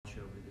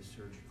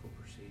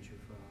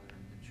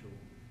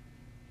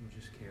you'll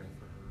just care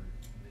for her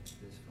in the midst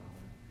of this,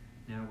 Father.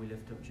 Now we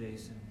lift up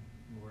Jason,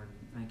 Lord,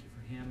 and thank you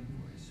for him,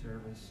 for his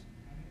service.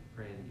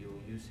 Pray that you'll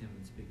use him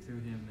and speak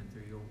through him and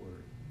through your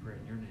word. Pray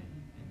in your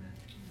name. Amen.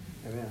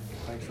 Amen.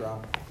 Thanks,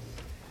 Rob.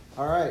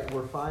 All right,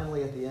 we're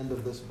finally at the end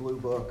of this blue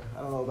book.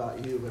 I don't know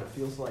about you, but it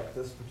feels like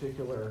this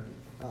particular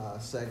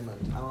segment,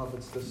 I don't know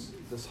if it's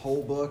this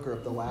whole book or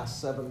if the last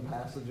 7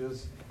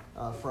 passages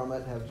from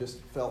it have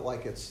just felt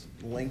like it's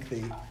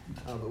lengthy,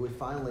 but we've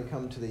finally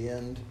come to the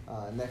end.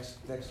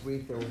 Next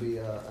week there will be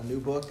a new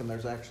book, and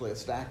there's actually a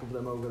stack of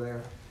them over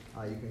there.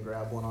 You can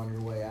grab one on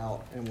your way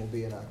out, and we'll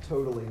be in a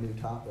totally new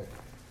topic,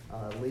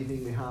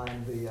 leaving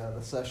behind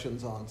the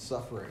sessions on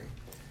suffering.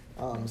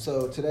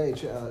 So today,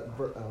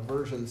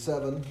 version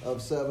 7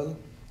 of 7,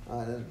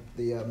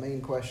 the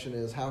main question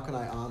is, how can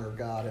I honor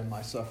God in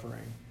my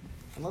suffering?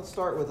 And let's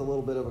start with a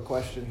little bit of a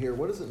question here.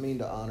 What does it mean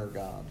to honor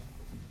God?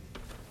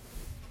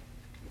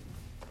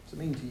 What's it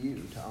mean to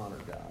you to honor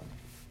God?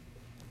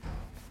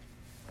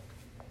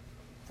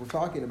 If we're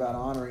talking about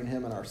honoring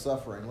him in our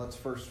suffering, let's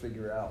first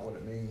figure out what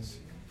it means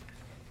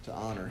to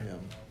honor him.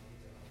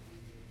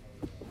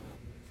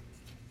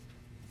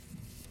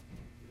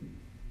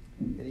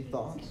 Any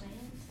thoughts?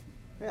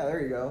 Yeah,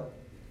 there you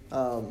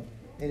go.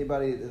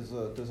 Anybody, does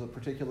a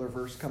particular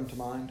verse come to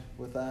mind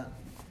with that?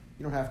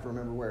 You don't have to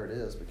remember where it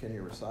is, but can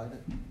you recite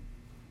it?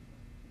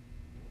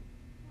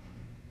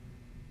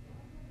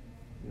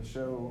 You'll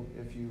show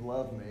if you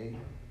love me,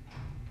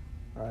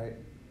 right,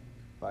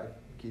 by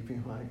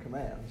keeping my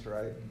commands,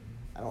 right?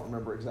 I don't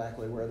remember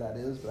exactly where that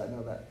is, but I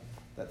know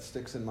that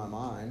sticks in my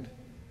mind.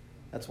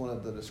 That's one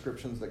of the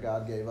descriptions that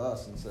God gave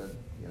us and said,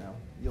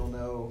 you'll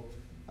know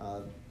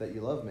that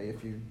you love me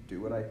if you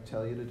do what I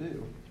tell you to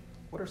do.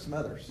 What are some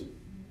others?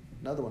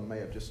 Another one may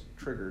have just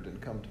triggered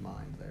and come to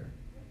mind there.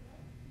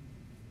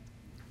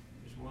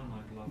 There's one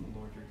like love the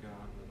Lord your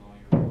God with all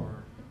your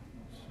heart,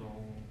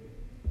 soul,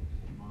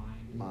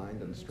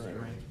 mind and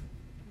strength.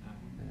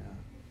 Yeah.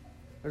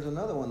 There's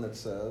another one that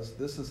says,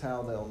 this is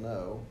how they'll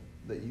know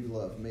that you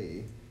love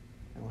me.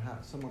 And we'll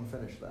have someone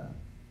finish that.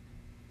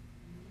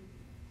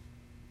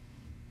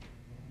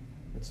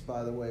 It's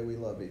by the way we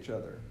love each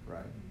other,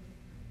 right?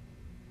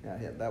 Yeah,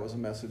 that was a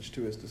message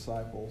to his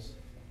disciples.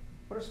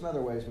 What are some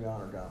other ways we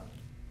honor God?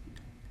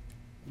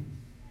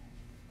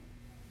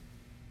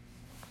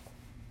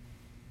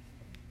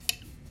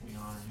 We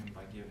honor him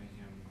by giving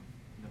him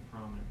the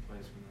prominent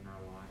place within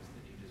our lives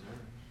that he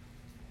deserves.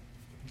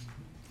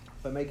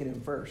 By making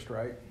him first,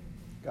 right?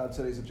 God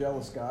said he's a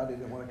jealous God. He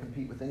didn't want to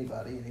compete with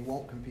anybody, and he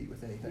won't compete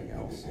with anything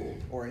else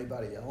or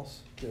anybody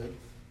else. Good.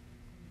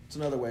 It's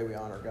another way we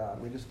honor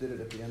God. We just did it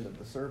at the end of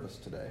the service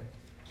today.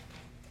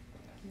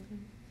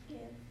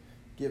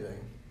 Giving,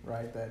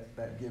 right?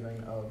 That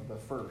giving of the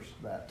first,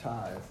 that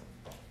tithe.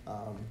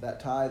 That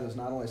tithe is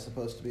not only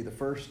supposed to be the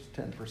first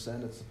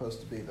 10%, it's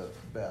supposed to be the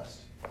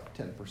best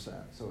 10%.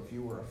 So if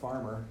you were a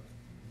farmer,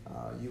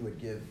 you would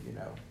give,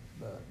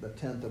 the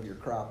 10th of your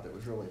crop that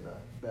was really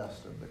the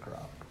best of the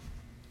crop.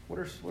 What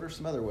are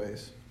some other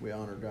ways we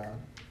honor God?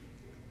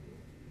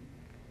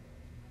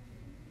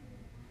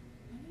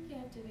 I think you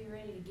have to be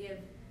ready to give,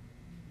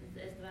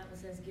 as the Bible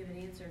says, give an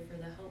answer for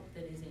the hope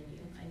that is in you.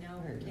 I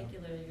know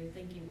particularly you're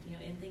thinking,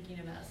 in thinking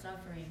about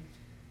suffering,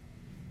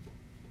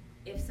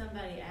 if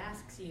somebody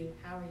asks you,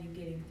 how are you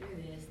getting through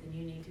this, then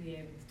you need to be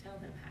able to tell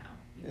them how.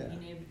 You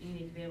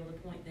need to be able to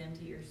point them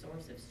to your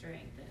source of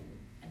strength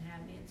and have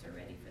an answer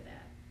ready for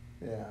that.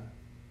 Yeah.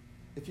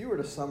 If you were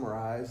to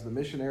summarize the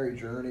missionary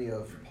journey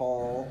of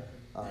Paul,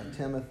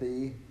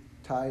 Timothy,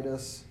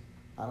 Titus,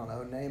 I don't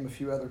know, name a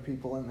few other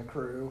people in the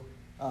crew,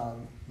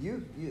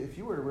 if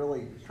you were to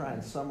really try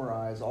and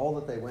summarize all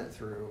that they went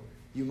through,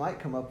 you might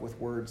come up with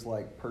words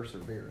like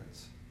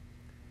perseverance,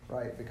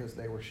 right? Because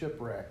they were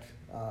shipwrecked.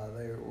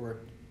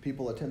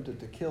 People attempted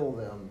to kill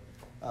them.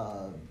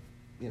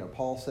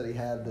 Paul said he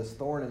had this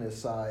thorn in his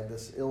side,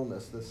 this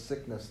illness, this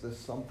sickness, this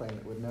something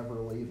that would never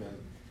leave him.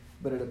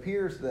 But it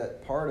appears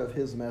that part of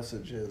his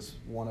message is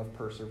one of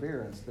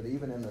perseverance, that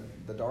even in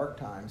the dark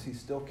times, he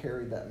still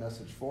carried that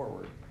message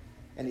forward.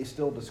 And he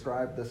still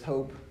described this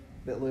hope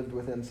that lived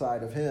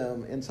inside of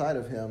him,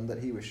 that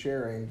he was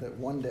sharing, that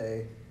one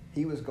day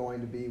he was going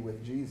to be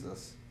with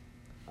Jesus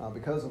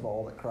because of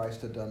all that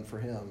Christ had done for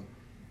him.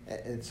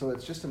 And so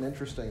it's just an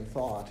interesting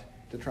thought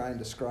to try and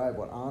describe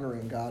what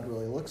honoring God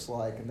really looks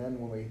like. And then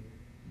when we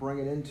bring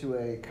it into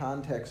a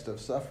context of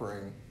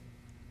suffering,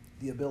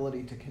 the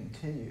ability to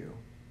continue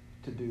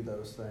to do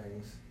those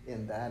things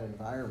in that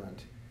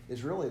environment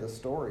is really the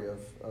story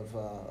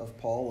of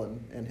Paul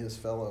and his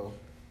fellow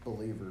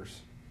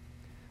believers.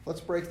 Let's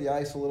break the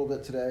ice a little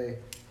bit today,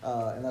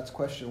 and that's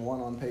question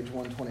 1 on page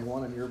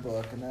 121 in your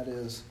book, and that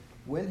is,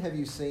 when have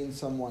you seen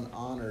someone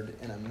honored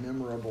in a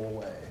memorable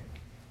way?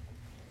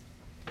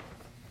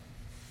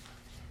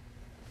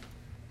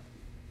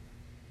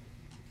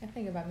 I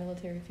think about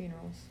military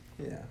funerals.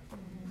 Yeah,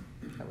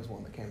 that was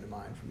one that came to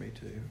mind for me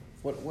too.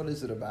 What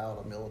is it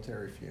about a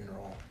military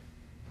funeral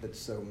that's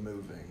so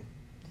moving?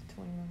 The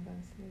 21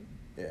 guns sleep.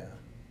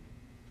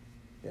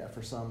 Yeah,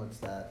 for some it's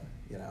that,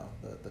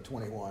 the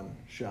 21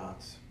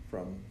 shots.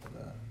 from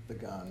the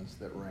guns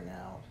that ring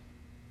out.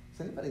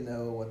 Does anybody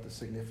know what the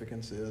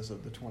significance is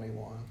of the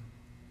 21?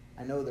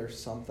 I know there's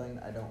something,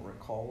 I don't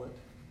recall it,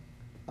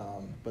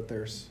 but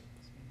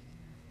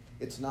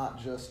it's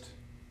not just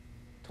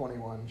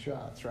 21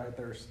 shots, right?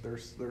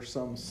 There's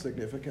some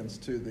significance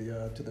to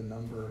the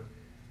number,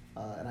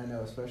 and I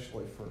know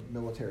especially for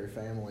military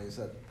families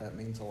that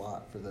means a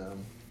lot for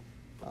them.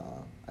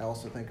 I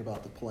also think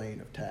about the playing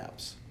of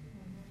taps,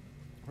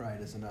 right,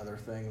 is another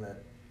thing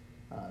that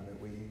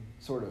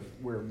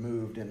we're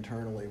moved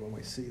internally when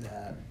we see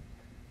that.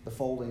 The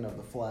folding of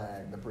the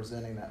flag, the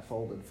presenting that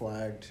folded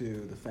flag to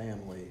the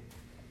family.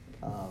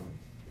 Has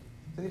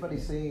anybody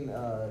seen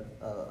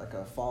like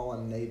a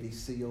fallen Navy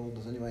SEAL?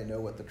 Does anybody know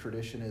what the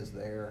tradition is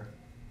there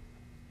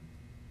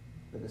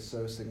that is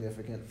so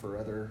significant for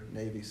other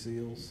Navy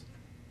SEALs?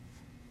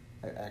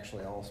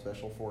 Actually, all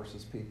Special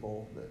Forces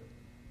people, that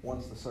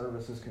once the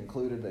service is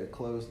concluded, they've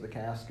closed the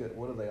casket.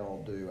 What do they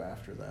all do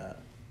after that?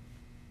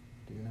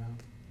 Do you know?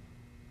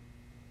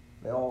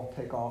 They all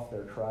take off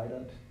their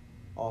trident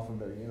off of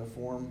their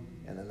uniform,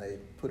 and then they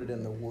put it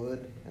in the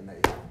wood, and they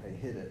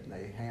hit it, and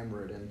they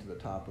hammer it into the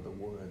top of the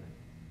wood.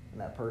 And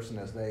that person,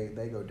 as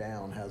they go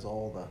down, has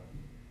all the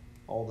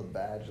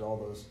badges, all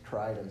those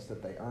tridents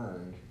that they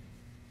earned.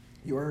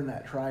 You earn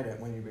that trident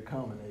when you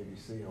become a Navy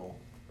SEAL,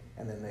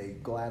 and then they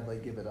gladly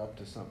give it up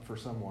for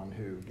someone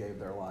who gave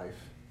their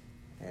life.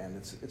 And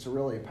it's a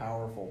really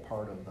powerful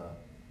part of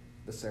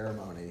the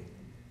ceremony,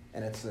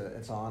 and it's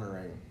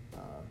honoring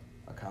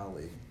a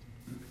colleague.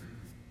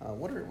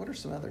 What are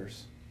some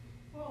others?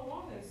 Well,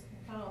 along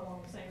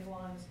the same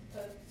lines,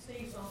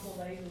 Steve's uncle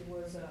David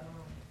was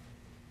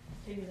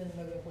he was in the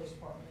Mobile Police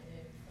Department,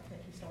 and I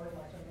think he started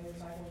like a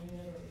motorcycle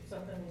unit or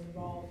something was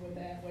involved with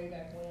that way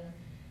back when.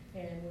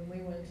 And when we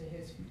went to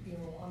his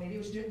funeral, I mean, it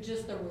was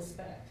just the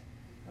respect.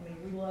 I mean,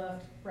 we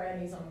left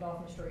Bradley's on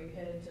Dolphin Street,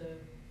 headed to,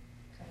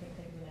 I can't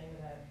think of the name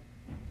of that,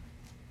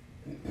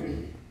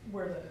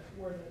 where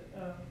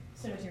the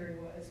cemetery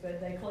was,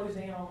 but they closed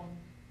down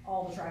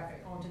all the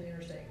traffic onto the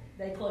interstate.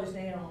 They closed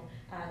down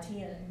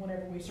I-10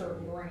 whenever we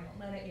circled around.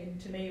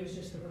 And to me, it was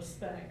just the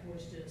respect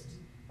was just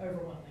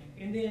overwhelming.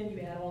 And then you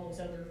had all those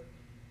other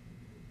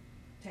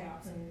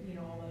taps and,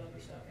 all that other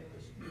stuff. It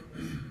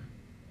was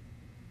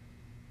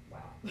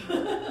wow.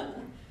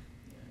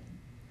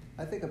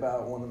 I think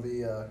about one of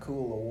the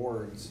cool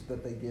awards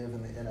that they give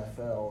in the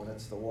NFL, and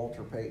it's the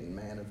Walter Payton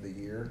Man of the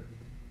Year.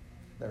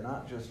 They're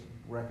not just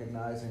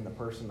recognizing the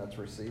person that's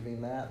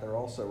receiving that, they're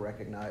also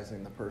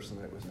recognizing the person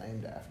that it was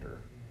named after,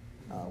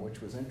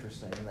 which was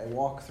interesting. And they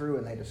walk through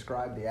and they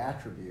describe the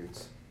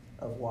attributes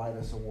of why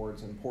this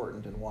award's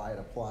important and why it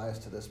applies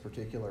to this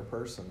particular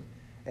person.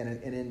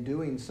 And in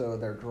doing so,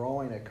 they're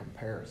drawing a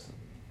comparison.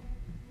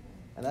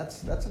 And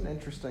that's an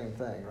interesting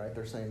thing, right?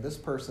 They're saying this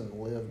person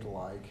lived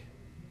like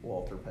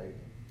Walter Payton,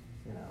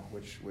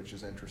 which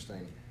is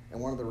interesting. And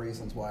one of the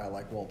reasons why I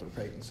like Walter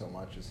Payton so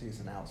much is he's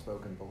an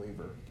outspoken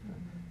believer,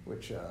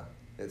 which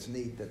it's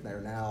neat that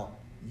they're now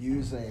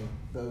using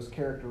those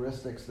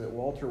characteristics that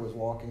Walter was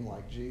walking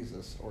like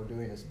Jesus or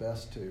doing his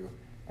best to,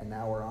 and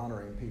now we're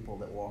honoring people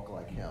that walk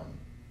like him.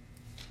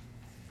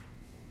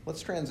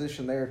 Let's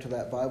transition there to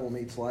that Bible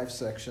Meets Life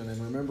section,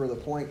 and remember the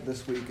point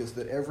this week is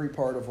that every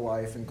part of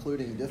life,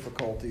 including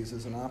difficulties,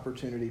 is an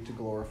opportunity to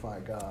glorify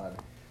God.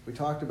 We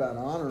talked about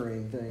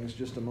honoring things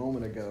just a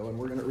moment ago, and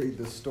we're going to read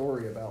this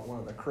story about one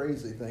of the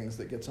crazy things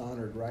that gets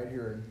honored right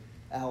here in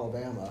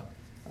Alabama.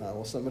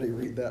 Will somebody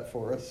read that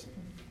for us?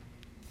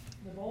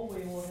 The boll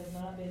weevil has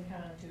not been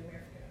kind to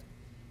America.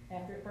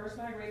 After it first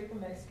migrated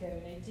from Mexico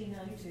in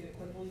 1892, it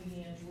quickly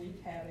began to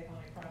wreak havoc on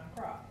a prime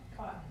crop,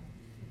 cotton.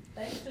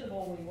 Thanks to the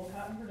boll weevil,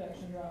 cotton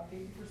production dropped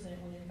 50%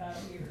 within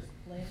 5 years.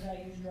 Land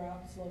values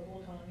dropped,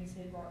 local economies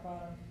hit rock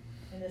bottom.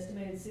 An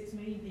estimated 6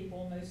 million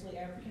people, mostly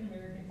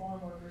African-American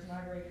farm workers,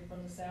 migrated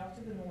from the south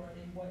to the north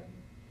in what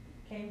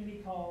came to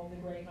be called the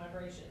Great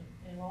Migration,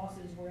 and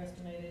losses were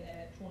estimated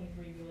at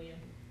 $23 billion.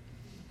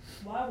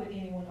 Why would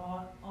anyone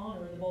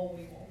honor the boll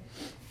weevil?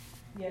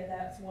 Yet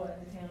that's what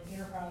the town of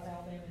Enterprise,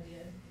 Alabama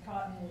did.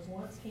 Cotton was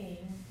once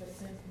king, but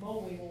since the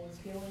boll weevil was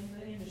killing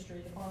the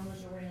industry, the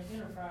farmers around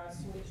Enterprise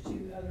switched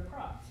to other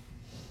crops.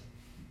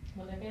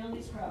 When they found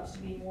these crops to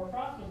be more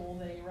profitable,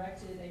 they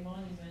erected a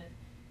monument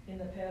in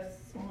the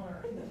pest's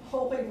honor. The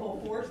boll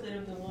weevil forced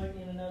them to look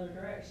in another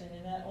direction,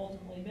 and that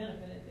ultimately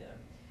benefited them.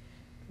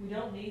 We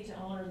don't need to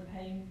honor the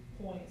pain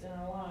points in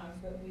our lives,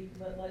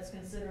 but let's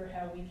consider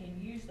how we can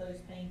use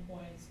those pain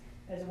points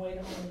as a way to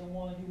honor the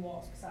one who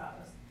walks beside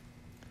us.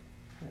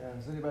 Yeah,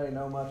 does anybody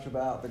know much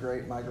about the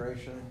Great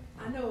Migration?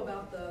 I know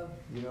about the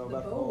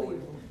boll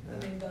weevil. Yeah. I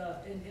mean,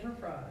 in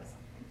Enterprise.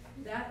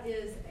 That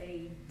is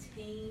a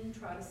team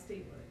try to steal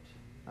it.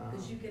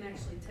 Because you can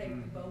actually take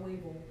the boll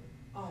weevil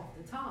off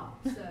the top.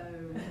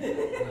 So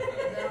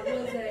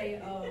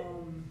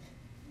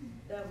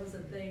that was a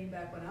thing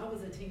back when I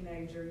was a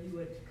teenager. You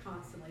would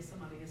constantly,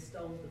 somebody has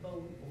stolen the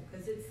boll weevil.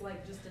 Because it's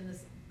like just in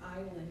this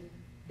island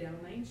down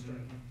Main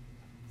Street.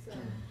 So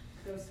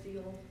go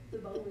steal the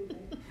boll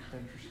weevil.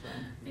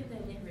 Interesting. Did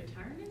they then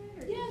return it?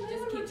 Or Yeah, they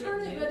would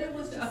return it, but it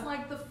was just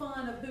like the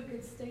fun of who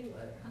could steal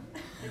it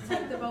and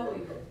take the boll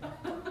weevil.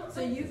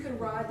 So you could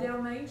ride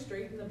down Main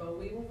Street and the boll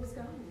weevil was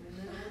gone, and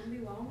then it wouldn't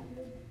be long,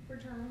 it would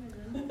return, and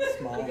then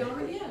be gone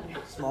again.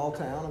 Small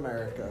town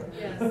America.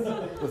 Yes.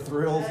 The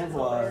thrills That's of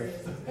life.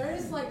 hilarious. They're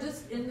just like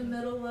just in the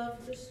middle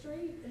of the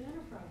street in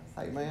Enterprise.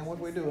 Hey man, what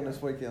are we doing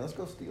this weekend? Let's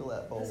go steal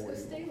that boll Let's go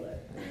weevil. steal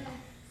it.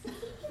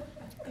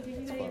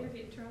 Did they ever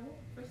get in trouble?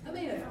 I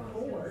mean, of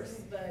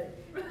course, but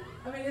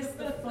I mean, it's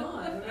the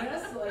fun. I mean,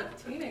 that's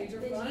like teenager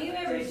Did fun. you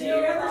ever Did steal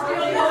you ever a steal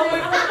boll a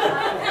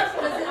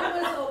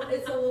boll weevil?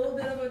 It's a little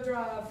bit of a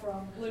drive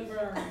from Blue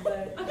Burn,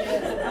 but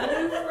yes,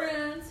 I knew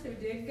friends who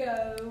did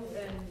go,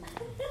 and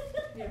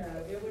you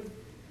know, it would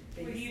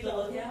be. Were you the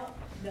lookout?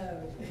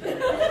 No.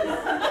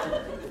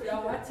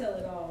 Y'all, I tell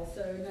it all,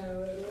 so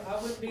no,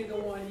 I wouldn't be the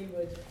one you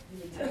would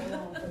tell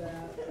on for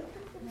that.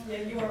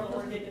 Yeah, you are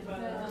more getting by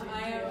that.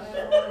 I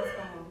am Lauren's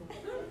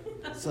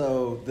mom.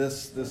 So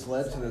this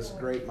led to this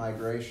great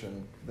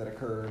migration that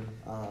occurred.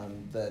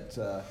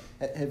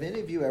 Have any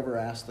of you ever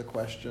asked the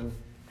question,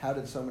 how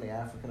did so many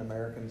African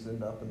Americans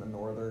end up in the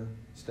northern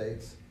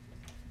states?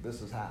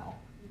 This is how,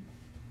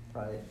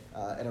 right?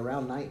 At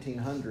around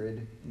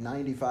 1900,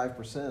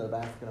 95% of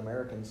African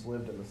Americans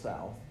lived in the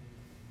South.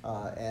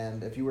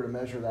 And if you were to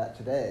measure that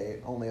today,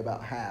 only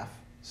about half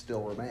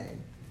still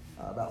remain.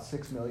 About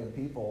 6 million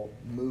people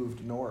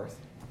moved north.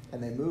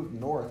 And they moved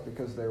north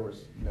because there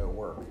was no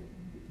work.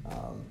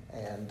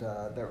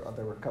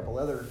 There were a couple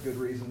other good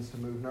reasons to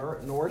move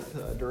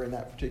north during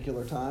that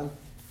particular time.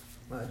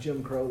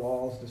 Jim Crow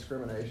laws,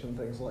 discrimination,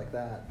 things like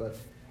that. But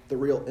the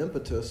real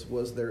impetus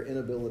was their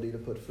inability to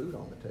put food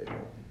on the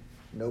table.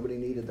 Nobody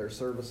needed their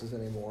services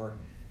anymore.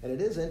 And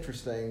it is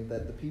interesting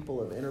that the people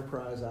of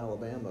Enterprise,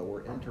 Alabama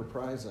were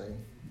enterprising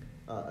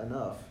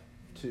enough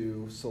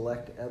to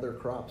select other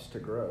crops to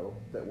grow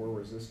that were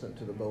resistant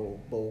to the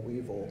boll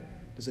weevil.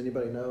 Does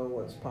anybody know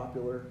what's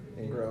popular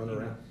and grown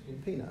around?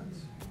 Peanuts.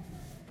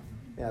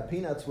 Yeah,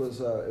 peanuts was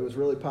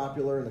really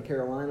popular in the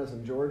Carolinas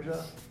and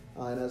Georgia,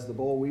 and as the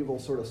boll weevil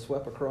sort of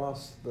swept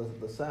across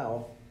the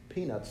South,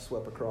 peanuts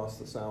swept across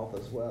the South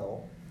as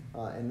well.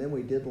 And then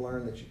we did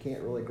learn that you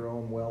can't really grow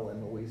them well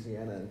in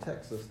Louisiana and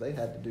Texas. They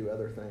had to do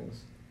other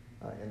things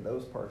in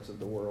those parts of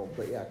the world.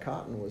 But yeah,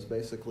 cotton was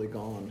basically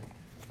gone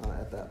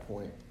at that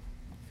point.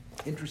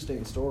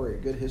 Interesting story, a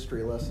good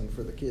history lesson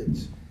for the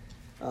kids.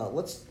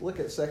 Let's look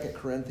at 2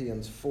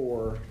 Corinthians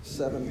 4,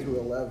 7 through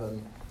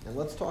 11, and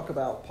let's talk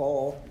about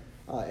Paul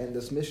and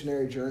this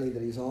missionary journey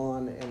that he's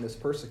on and this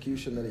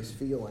persecution that he's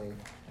feeling.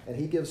 And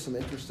he gives some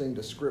interesting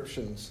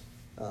descriptions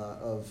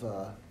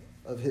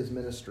of his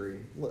ministry.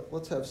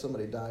 Let's have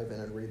somebody dive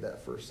in and read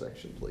that first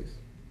section, please.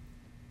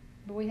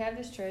 But we have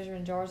this treasure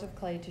in jars of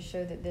clay to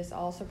show that this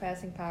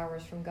all-surpassing power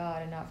is from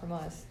God and not from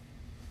us.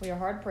 We are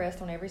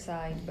hard-pressed on every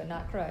side, but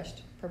not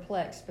crushed,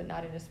 perplexed, but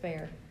not in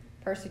despair,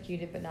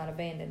 persecuted, but not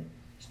abandoned,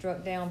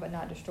 struck down, but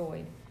not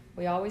destroyed.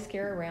 We always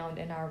carry around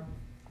in our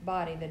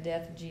body the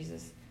death of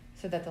Jesus,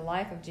 so that the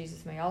life of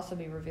Jesus may also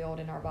be revealed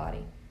in our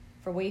body.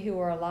 For we who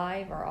are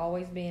alive are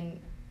always being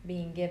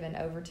given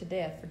over to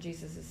death for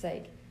Jesus'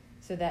 sake,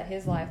 so that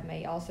his life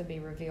may also be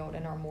revealed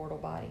in our mortal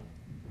body.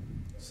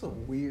 It's a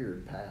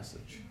weird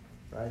passage,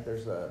 right?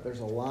 There's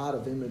a lot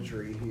of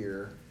imagery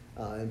here,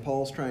 and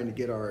Paul's trying to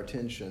get our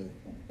attention.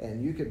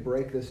 And you could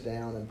break this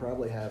down and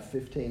probably have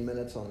 15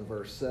 minutes on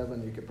verse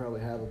 7. You could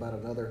probably have about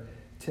another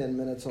 10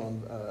 minutes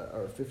on,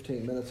 or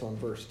 15 minutes on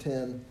verse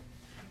 10.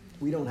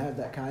 We don't have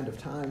that kind of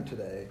time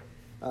today.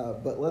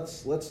 But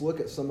let's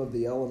look at some of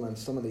the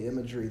elements, some of the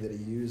imagery that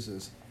he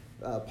uses.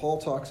 Paul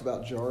talks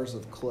about jars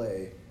of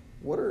clay.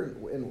 What are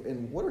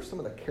some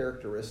of the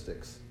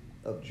characteristics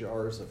of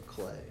jars of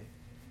clay?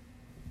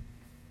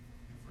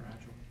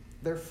 Fragile.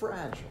 They're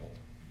fragile.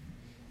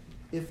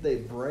 If they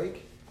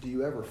break, do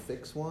you ever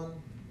fix one?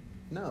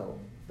 No.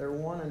 They're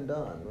one and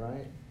done,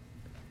 right?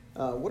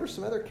 What are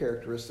some other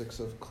characteristics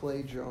of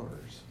clay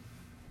jars?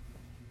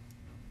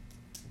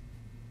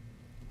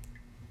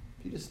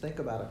 If you just think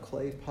about a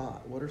clay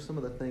pot, what are some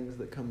of the things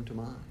that come to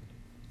mind?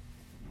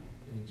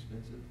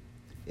 Inexpensive.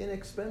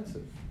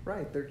 Inexpensive,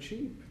 right? They're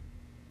cheap.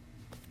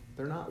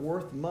 They're not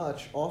worth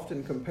much,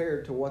 often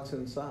compared to what's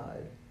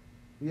inside.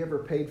 You ever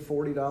paid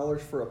 $40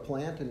 for a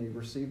plant and you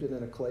received it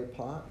in a clay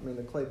pot? I mean,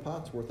 the clay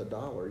pot's worth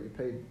 $1. You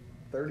paid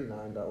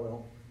 $37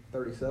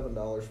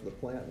 for the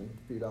plant and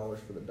a few dollars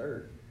for the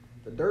dirt.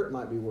 The dirt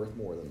might be worth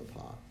more than the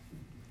pot.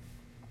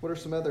 What are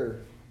some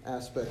other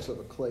aspects of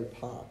a clay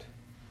pot?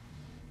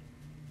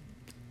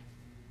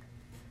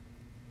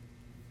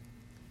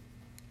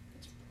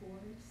 It's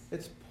porous.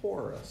 It's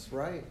porous,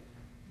 right?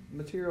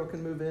 Material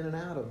can move in and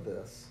out of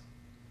this.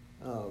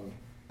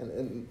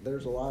 And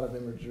there's a lot of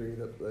imagery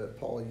that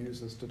Paul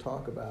uses to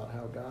talk about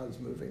how God's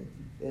moving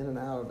in and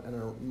out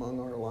and among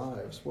our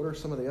lives. What are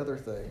some of the other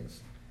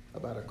things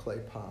about a clay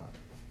pot?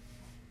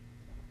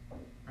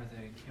 Are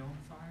they kiln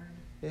fired?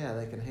 Yeah,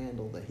 they can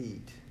handle the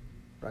heat,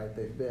 right?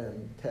 They've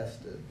been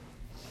tested.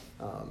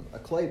 A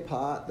clay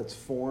pot that's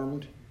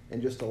formed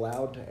and just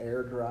allowed to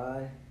air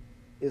dry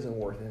isn't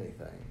worth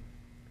anything,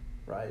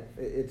 right?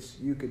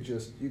 You could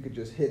just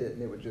hit it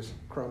and it would just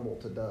crumble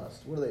to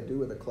dust. What do they do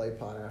with a clay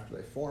pot after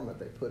they form it?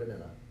 They put it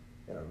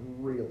in a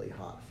really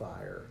hot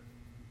fire.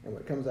 And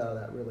when it comes out of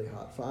that really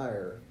hot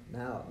fire,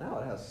 now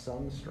it has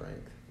some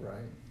strength, right?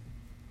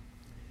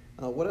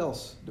 What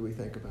else do we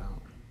think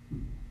about?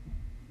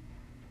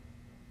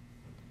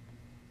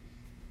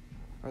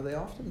 Are they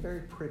often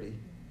very pretty?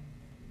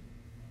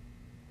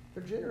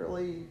 They're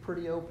generally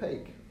pretty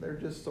opaque. They're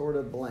just sort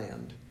of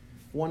bland.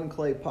 One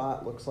clay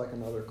pot looks like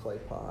another clay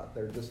pot.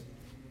 They're just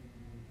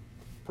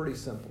pretty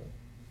simple.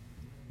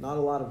 Not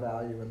a lot of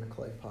value in the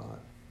clay pot.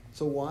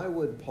 So why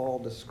would Paul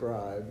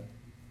describe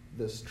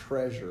this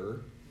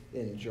treasure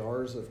in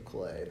jars of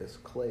clay, this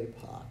clay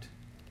pot?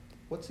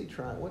 What's he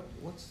trying?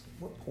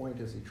 What point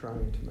is he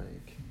trying to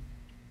make?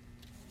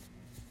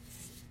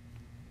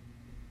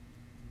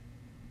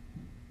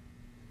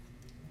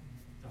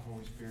 The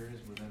Holy Spirit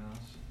is within us,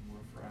 and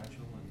we're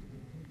fragile and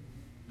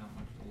not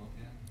much to look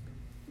at.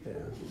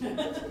 Yeah.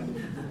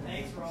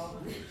 Thanks,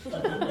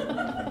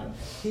 Robin.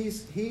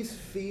 He's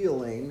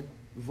feeling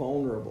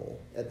vulnerable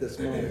at this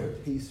moment.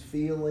 He's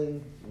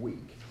feeling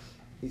weak.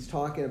 He's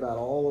talking about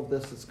all of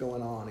this that's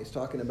going on. He's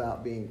talking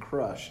about being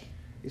crushed.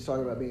 He's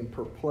talking about being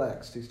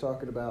perplexed. He's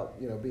talking about,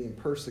 being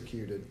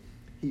persecuted.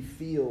 He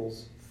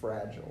feels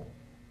fragile.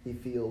 He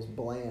feels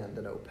bland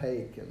and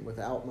opaque and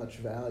without much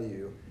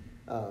value.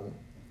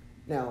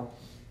 Now,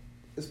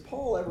 is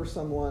Paul ever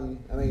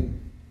someone,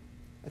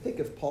 I think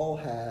if Paul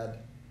had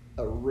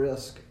a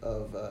risk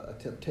of a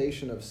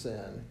temptation of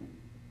sin,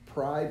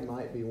 pride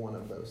might be one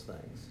of those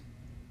things,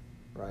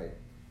 right?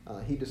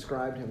 He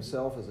described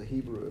himself as a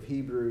Hebrew of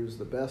Hebrews,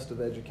 the best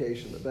of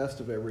education, the best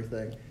of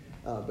everything,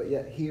 but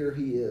yet here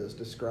he is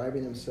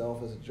describing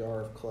himself as a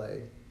jar of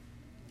clay.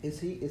 Is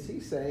he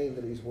saying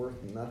that he's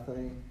worth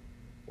nothing,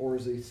 or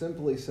is he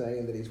simply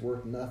saying that he's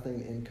worth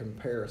nothing in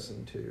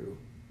comparison to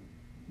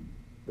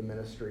the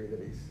ministry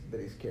that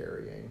he's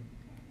carrying?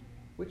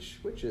 Which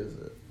is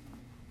it?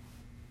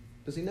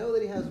 Does he know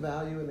that he has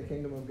value in the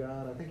kingdom of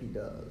God? I think he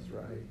does,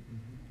 right?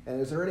 Mm-hmm.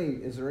 And is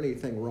there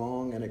anything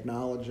wrong in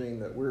acknowledging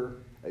that we're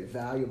a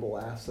valuable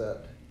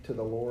asset to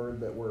the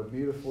Lord, that we're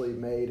beautifully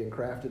made and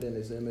crafted in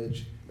his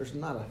image? There's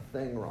not a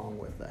thing wrong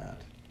with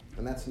that.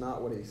 And that's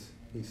not what he's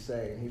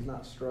saying. He's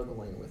not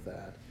struggling with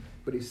that.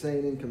 But he's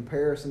saying in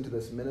comparison to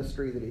this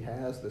ministry that he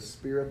has, this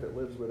spirit that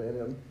lives within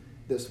him,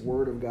 this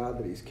word of God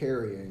that he's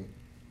carrying,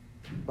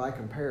 by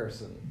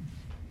comparison,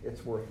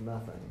 it's worth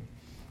nothing.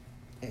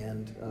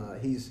 And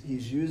he's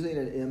using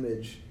an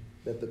image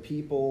that the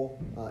people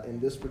in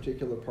this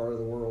particular part of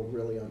the world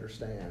really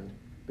understand,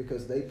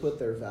 because they put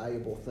their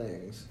valuable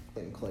things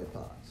in clay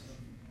pots.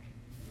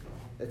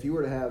 If you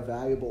were to have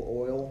valuable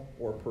oil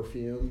or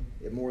perfume,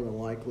 it more than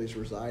likely is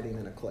residing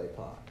in a clay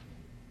pot.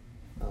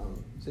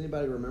 Does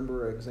anybody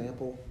remember an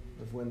example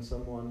of when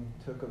someone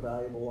took a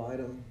valuable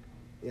item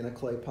in a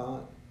clay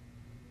pot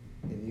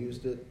and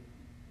used it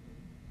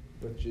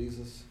with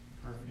Jesus?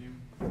 Perfume.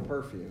 The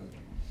perfume.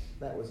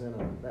 That was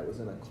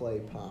in a clay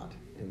pot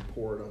and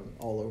poured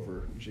all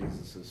over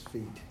Jesus'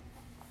 feet.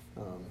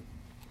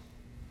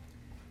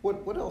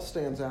 What else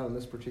stands out in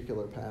this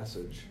particular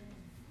passage?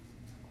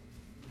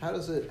 How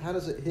does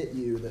it hit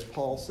you that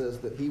Paul says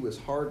that he was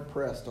hard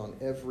pressed on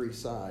every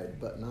side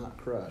but not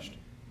crushed,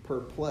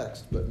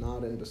 perplexed but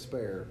not in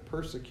despair,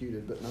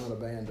 persecuted but not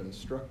abandoned,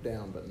 struck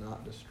down but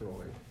not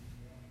destroyed?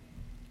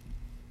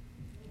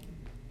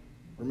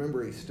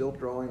 Remember, he's still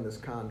drawing this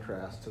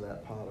contrast to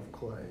that pot of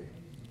clay.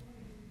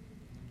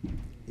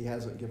 He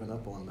hasn't given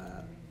up on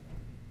that.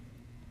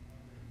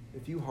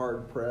 If you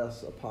hard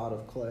press a pot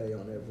of clay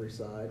on every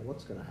side,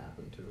 what's going to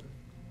happen to it?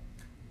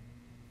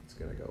 It's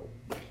going to go.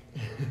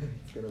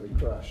 It's going to be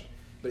crushed.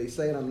 But he's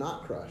saying, I'm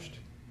not crushed.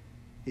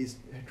 He's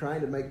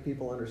trying to make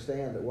people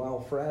understand that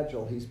while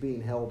fragile, he's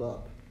being held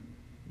up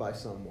by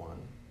someone.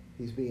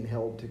 He's being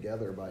held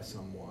together by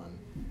someone.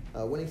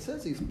 When he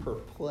says he's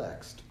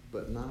perplexed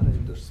but not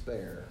in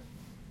despair,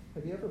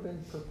 have you ever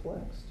been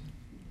perplexed?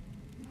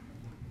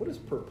 What does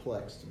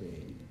perplexed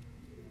mean?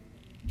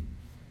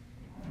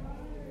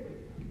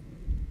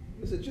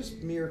 Is it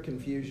just mere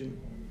confusion?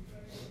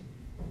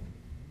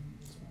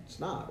 It's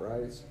not, right?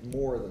 It's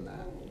more than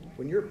that.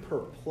 When you're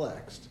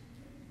perplexed,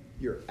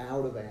 you're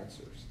out of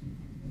answers.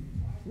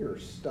 You're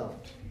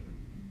stumped.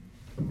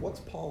 What's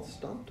Paul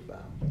stumped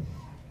about?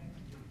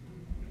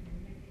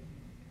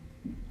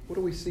 What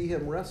do we see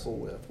him wrestle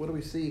with? What do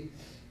we see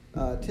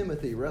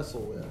Timothy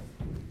wrestle with?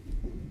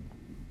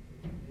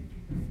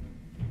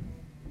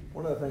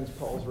 One of the things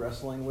Paul's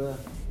wrestling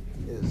with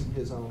is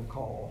his own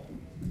call.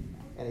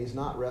 And he's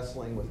not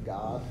wrestling with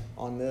God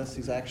on this.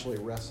 He's actually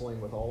wrestling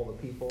with all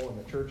the people. And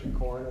the church in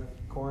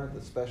Corinth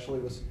especially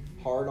was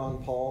hard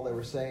on Paul. They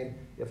were saying,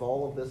 if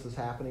all of this is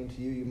happening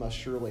to you, you must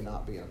surely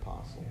not be an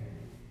apostle.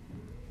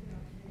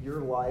 Your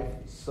life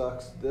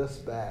sucks this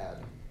bad.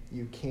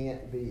 You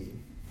can't be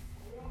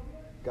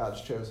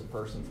God's chosen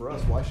person for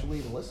us. Why should we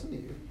even listen to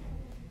you?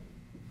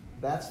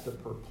 That's the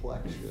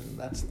perplexion.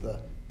 That's the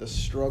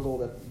struggle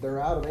that they're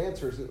out of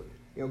answers.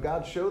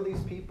 God, show these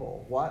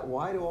people.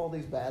 Why do all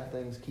these bad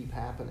things keep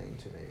happening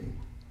to me?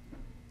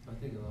 I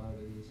think a lot of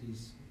it is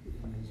he's,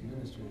 in his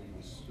ministry, he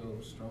was so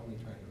strongly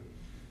trying to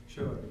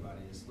show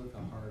everybody, just look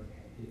how hard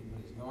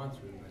what he's gone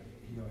through, but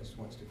he always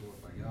wants to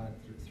glorify God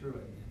through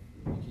it,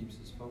 and he keeps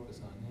his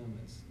focus on him.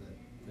 It's that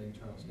thing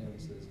Charles Stanley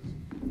says is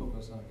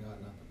focus on God,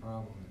 not the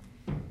problem.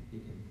 And he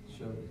can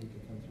show that he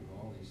can come through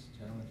all these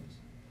challenges.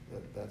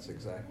 That's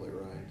exactly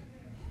right.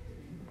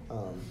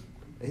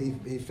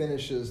 He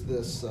finishes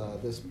this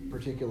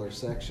particular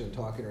section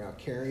talking about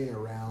carrying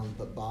around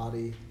the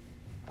body,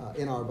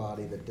 in our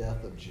body, the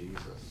death of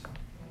Jesus.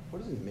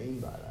 What does he mean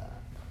by that?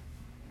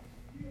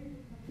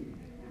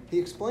 He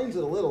explains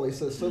it a little. He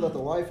says, so that the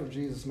life of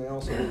Jesus may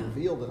also be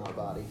revealed in our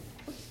body.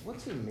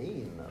 What's he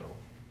mean, though?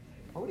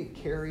 Why would he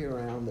carry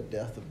around the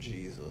death of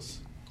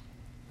Jesus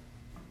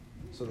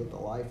so that the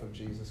life of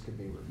Jesus could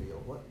be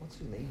revealed? What's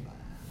he mean by that?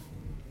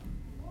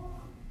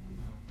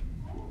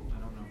 I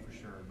don't know for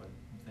sure, but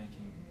I'm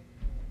thinking,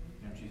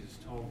 Jesus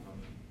told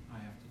them, I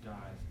have to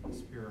die, so the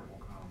Spirit will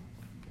come.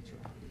 That's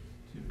right.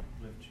 To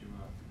lift you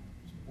up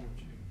and support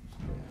you.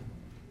 So,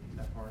 is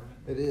that part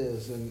of it? It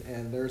is,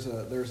 and there's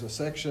a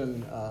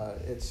section.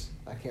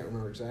 I can't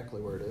remember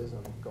exactly where it is.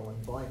 I'm going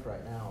blank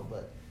right now,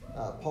 but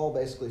Paul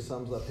basically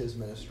sums up his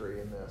ministry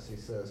in this. He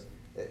says,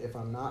 if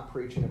I'm not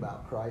preaching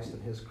about Christ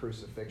and his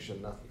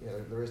crucifixion,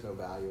 there is no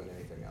value in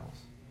anything else.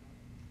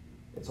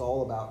 It's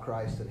all about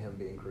Christ and him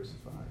being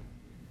crucified.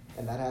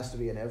 And that has to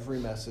be in every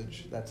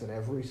message. That's in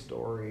every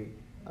story.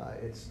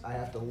 I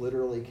have to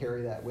literally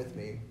carry that with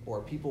me,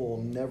 or people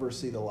will never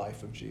see the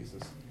life of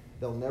Jesus.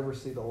 They'll never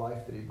see the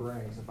life that he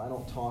brings. If I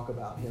don't talk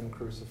about him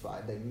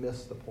crucified, they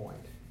miss the point.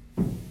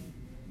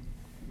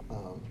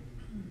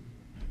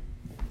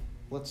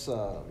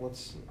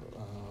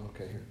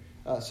 Okay, here.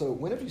 So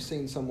when have you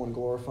seen someone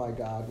glorify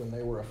God when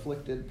they were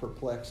afflicted,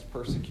 perplexed,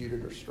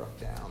 persecuted, or struck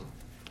down?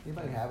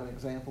 Anybody have an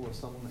example of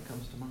someone that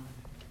comes to mind?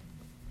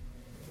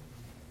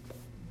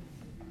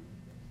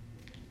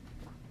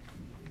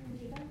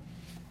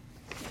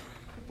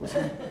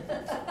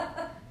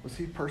 Was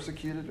he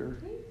persecuted or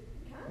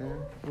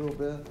a little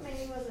bit? I mean,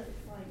 he wasn't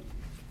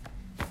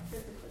like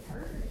physically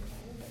hurt or anything,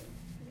 but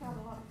he got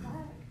a lot of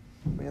flack.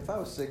 I mean, if I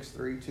was 6'3",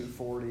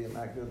 240 and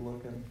that good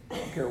looking, I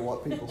don't care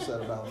what people said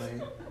about me.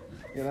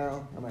 I mean,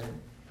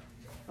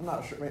 I'm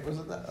not sure. I mean, was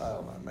it that? I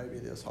don't know. Maybe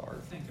it is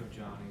hard. Think of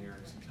Johnny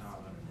Erickson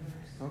Tyler.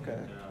 Okay.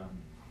 And,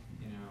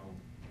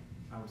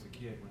 I was a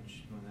kid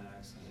when that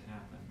accident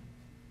happened.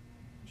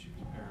 She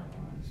was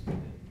paralyzed.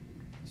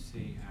 And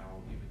see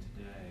how even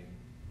today,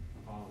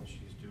 all that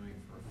she's doing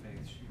for her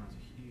faith, she runs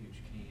a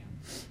huge camp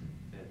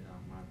that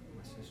my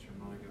sister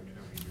and mother go to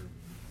every year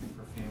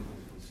for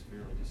families with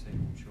severely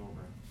disabled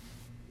children.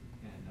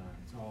 And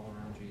it's all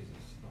around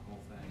Jesus, the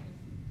whole thing.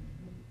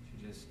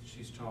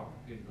 She's talked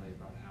repeatedly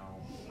about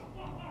how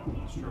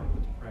struggle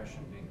with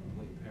depression, being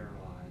completely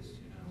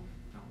paralyzed,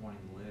 not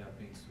wanting to live,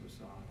 being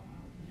suicidal,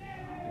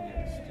 and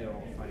yet still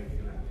fighting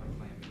through it and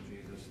proclaiming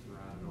Jesus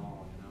throughout it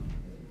all.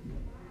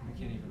 I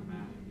can't even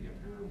imagine being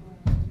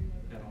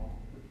paralyzed at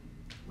all,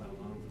 let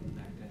alone from the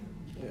neck down.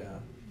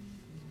 Yeah.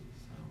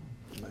 So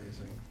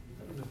Amazing.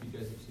 I don't know if you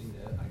guys have seen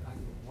that. I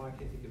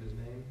can't think of his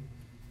name,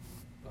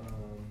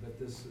 but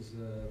this is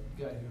a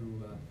guy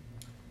who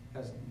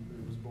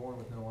was born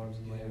with no arms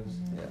and legs.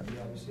 Yeah.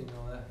 Have you seen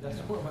all that? That's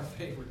one of my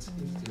favorites.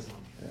 It's just,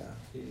 Yeah.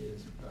 it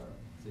is.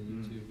 It's a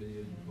YouTube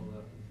video you pull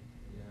up.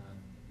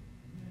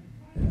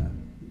 Yeah.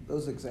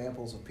 Those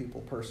examples of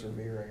people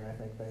persevering, I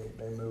think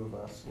they move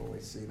us when we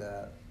see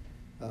that.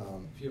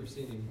 If you ever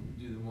seen him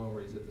do the one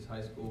where he's at this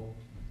high school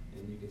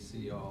and you can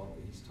see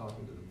he's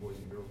talking to the boys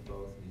and girls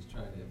both, and he's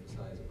trying to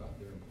emphasize about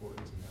their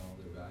importance and how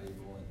they're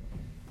valuable, and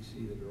you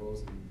see the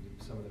girls and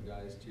some of the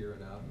guys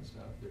cheering out and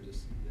stuff. They're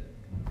just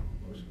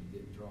emotionally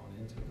getting drawn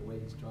into it, the way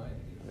he's trying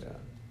to get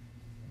them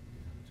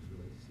to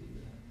really see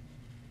that.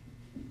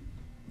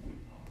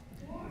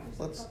 There's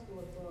a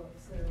couple of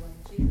books that are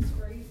like Jesus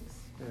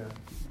Freaks, Yeah.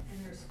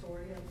 and their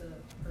story of the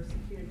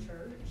persecuted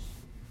church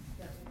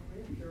that would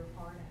rip your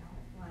heart out,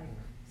 like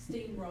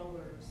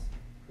steamrollers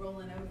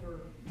rolling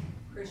over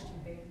Christian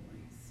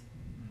families.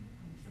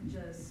 And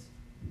just,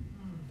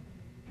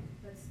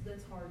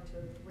 that's hard to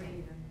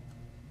read,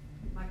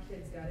 and my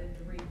kids got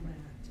into reading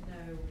that to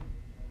know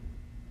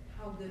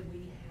how good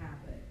we have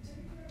it,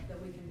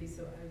 that we can be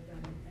so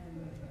open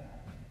and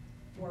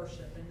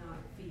worship and not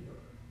fear.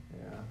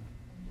 Yeah.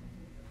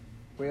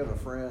 We have a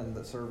friend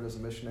that served as a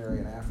missionary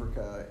in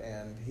Africa,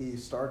 and he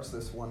starts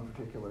this one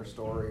particular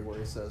story where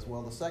he says,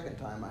 well, the second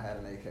time I had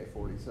an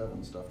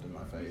AK-47 stuffed in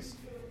my face,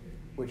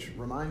 which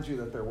reminds you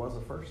that there was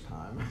a first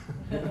time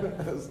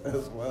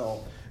as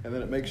well. And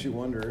then it makes you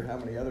wonder how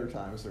many other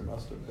times there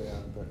must have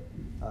been.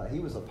 But he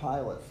was a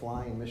pilot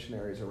flying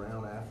missionaries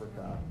around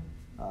Africa,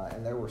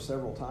 and there were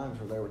several times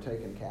where they were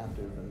taken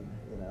captive and,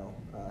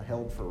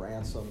 held for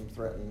ransom,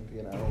 threatened,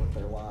 with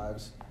their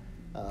lives.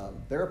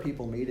 There are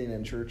people meeting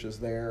in churches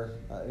there.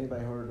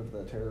 Anybody heard of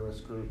the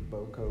terrorist group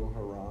Boko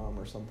Haram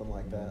or something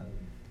like that?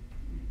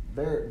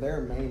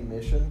 Their main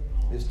mission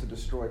is to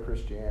destroy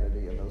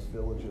Christianity in those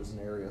villages and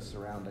areas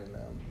surrounding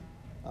them.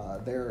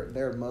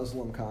 They're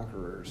Muslim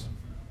conquerors,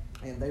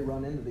 And they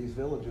run into these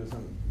villages,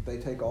 and they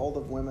take all the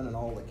women and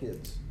all the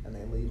kids, and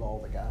they leave all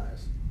the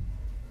guys.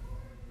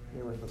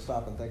 You ever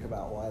stop and think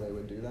about why they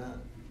would do that?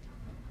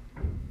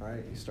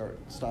 Right? You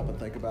stop and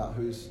think about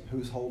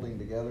who's holding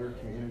together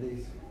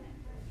communities.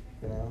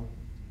 You know,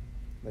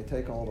 they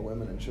take all the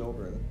women and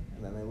children,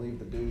 and then they leave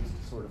the dudes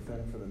to sort of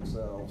fend for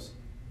themselves,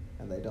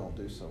 and they don't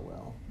do so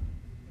well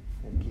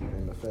in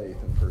keeping the faith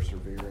and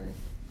persevering.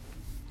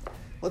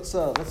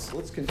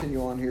 Let's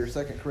continue on here.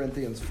 2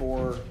 Corinthians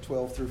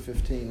 4:12 through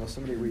 15. Will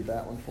somebody read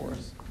that one for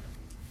us?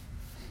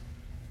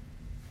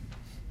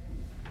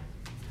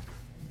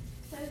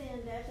 So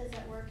then, death is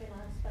at work in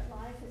us, but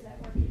life is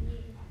at work in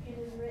you. It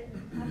is written,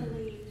 I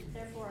believe,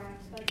 therefore I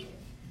have spoken.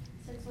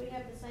 Since we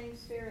have the same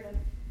spirit of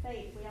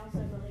faith, we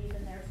also believe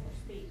and therefore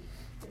speak.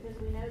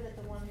 Because we know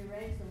that the one who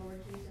raised the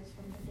Lord Jesus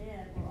from the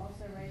dead will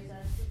also raise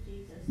us with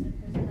Jesus and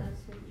present us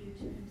with you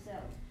to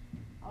himself.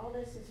 All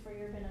this is for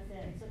your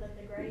benefit, so that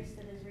the grace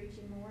that is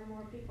reaching more and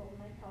more people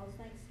may cause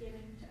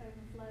thanksgiving to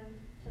overflow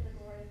to the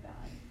glory of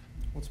God.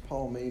 What's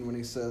Paul mean when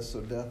he says,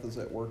 so death is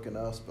at work in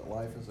us, but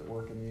life is at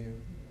work in you?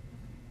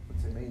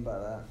 What's he mean by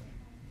that?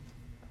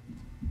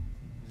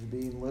 Is he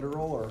being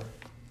literal or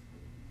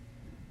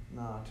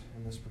not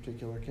in this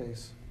particular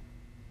case?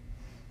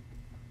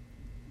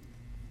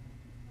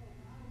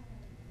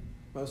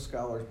 Most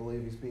scholars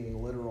believe he's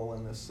being literal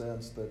in this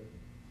sense that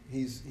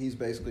he's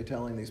basically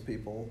telling these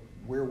people,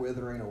 we're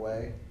withering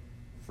away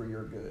for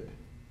your good.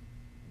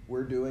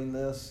 We're doing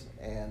this,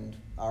 and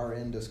our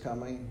end is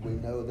coming. We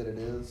know that it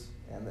is,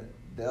 and that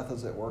death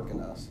is at work in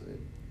us.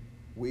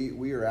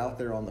 We are out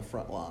there on the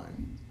front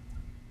line,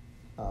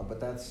 but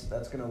that's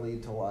going to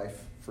lead to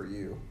life for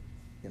you.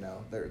 You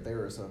know,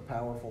 there is a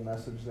powerful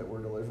message that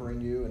we're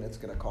delivering you, and it's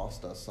going to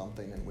cost us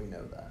something, and we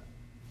know that.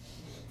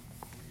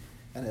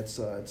 And it's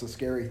a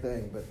scary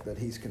thing, but that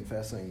he's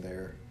confessing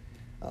there.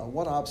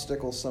 What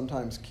obstacles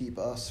sometimes keep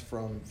us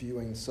from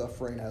viewing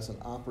suffering as an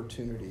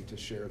opportunity to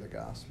share the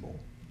gospel?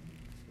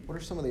 What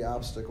are some of the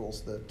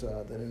obstacles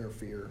that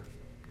interfere?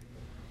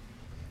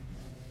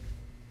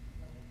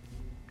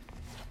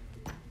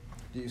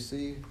 Do you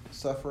see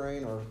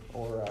suffering or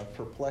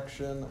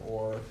perplexion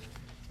or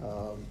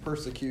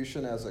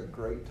persecution as a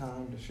great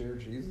time to share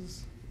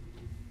Jesus?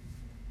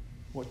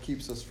 What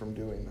keeps us from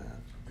doing that?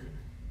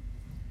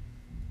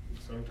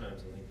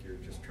 Sometimes I think you're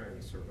just trying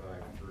to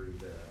survive through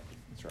that.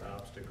 That's right.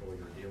 Obstacle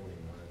you're dealing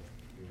with,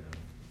 you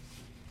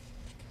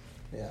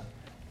know. Yeah.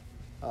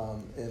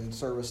 In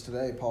service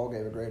today, Paul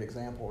gave a great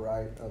example,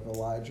 right, of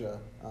Elijah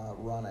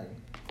running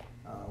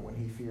when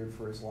he feared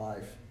for his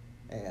life.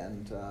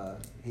 And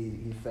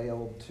he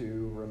failed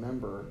to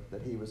remember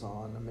that he was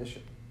on a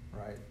mission,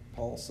 right?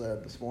 Paul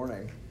said this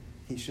morning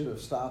he should have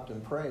stopped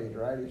and prayed,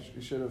 right?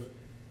 He should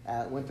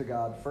have went to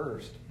God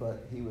first,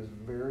 but he was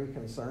very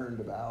concerned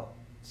about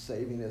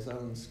saving his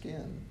own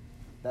skin.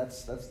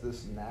 That's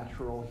this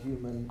natural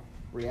human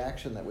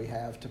reaction that we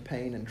have to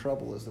pain and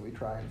trouble, is that we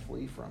try and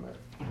flee from it.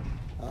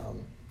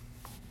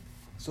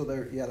 So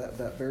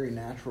that very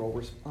natural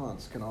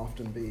response can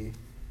often be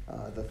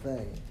the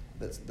thing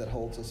that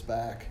holds us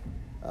back.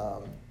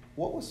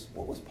 What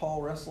was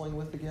Paul wrestling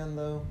with again,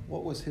 though?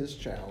 What was his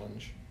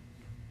challenge?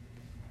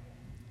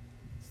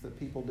 It's that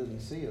people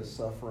didn't see his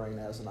suffering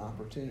as an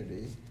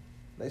opportunity.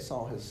 They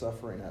saw his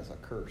suffering as a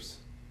curse.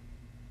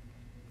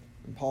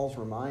 And Paul's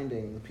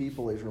reminding the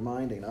people, he's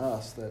reminding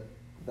us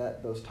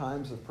that those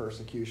times of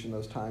persecution,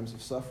 those times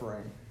of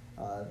suffering,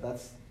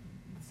 that's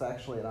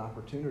actually an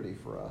opportunity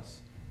for us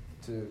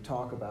to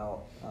talk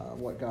about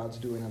what God's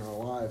doing in our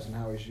lives and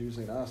how he's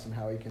using us and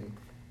how he can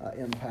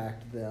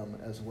impact them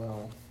as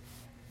well.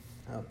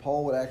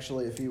 Paul would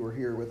actually, if he were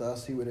here with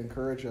us, he would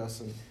encourage us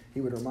and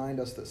he would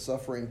remind us that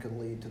suffering could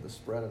lead to the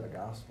spread of the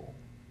gospel.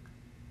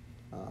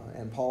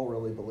 And Paul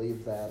really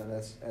believed that, and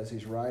as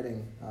he's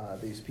writing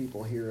these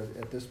people here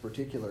at this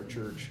particular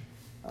church,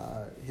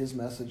 his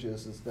message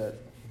is that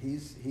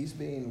he's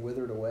being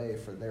withered away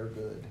for their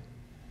good.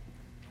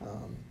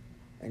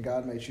 And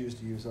God may choose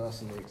to use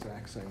us in the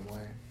exact same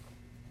way.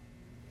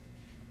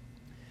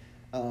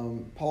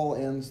 Paul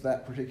ends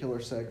that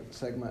particular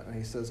segment, and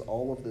he says,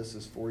 all of this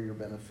is for your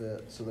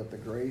benefit, so that the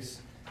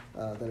grace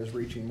that is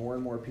reaching more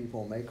and more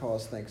people may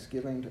cause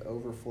thanksgiving to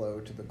overflow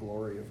to the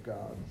glory of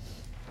God.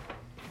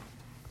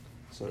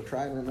 So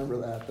try and remember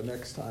that the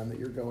next time that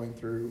you're going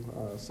through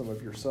some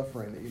of your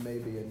suffering, that you may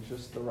be in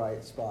just the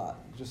right spot,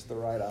 just the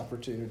right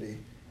opportunity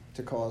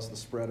to cause the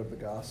spread of the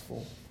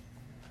gospel.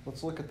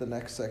 Let's look at the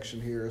next section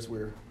here as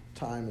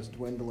time is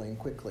dwindling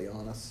quickly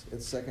on us.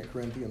 It's 2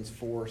 Corinthians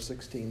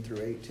 4:16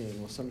 through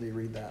 18. Will somebody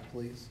read that,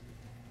 please?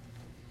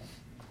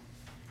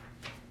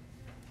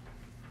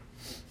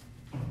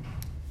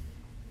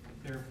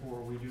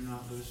 Therefore we do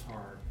not lose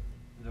heart.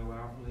 Though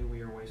outwardly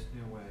we are wasting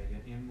away,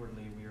 yet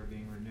inwardly we are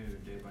being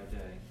renewed day by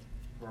day.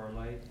 For our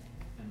light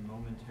and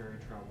momentary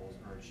troubles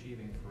are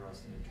achieving for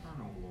us an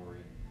eternal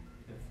glory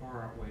that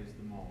far outweighs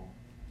them all.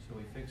 So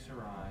we fix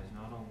our eyes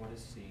not on what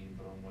is seen,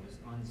 but on what is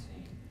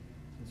unseen.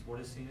 Since what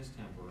is seen is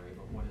temporary,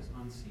 but what is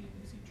unseen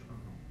is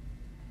eternal.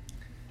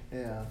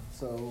 Yeah,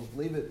 so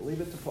leave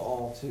it to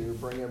Paul to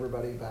bring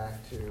everybody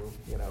back to,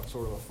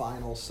 sort of a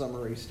final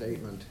summary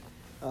statement.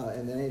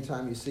 And then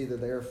anytime you see the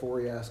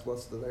therefore, you ask,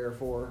 what's the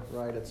therefore,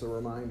 right? It's a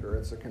reminder,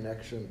 it's a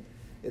connection.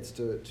 It's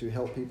to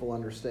help people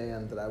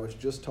understand that I was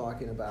just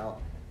talking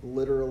about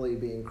literally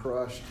being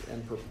crushed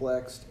and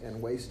perplexed and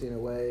wasting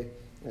away.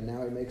 And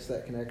now he makes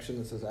that connection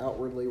and says,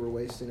 outwardly we're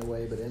wasting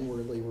away, but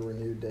inwardly we're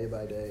renewed day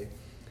by day.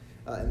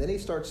 And then he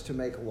starts to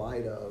make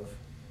light of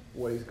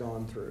what he's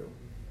gone through.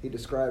 He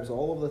describes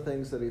all of the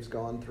things that he's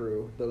gone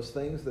through, those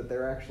things that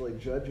they're actually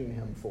judging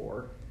him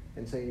for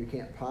and saying you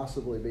can't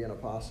possibly be an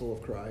apostle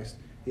of Christ.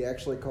 He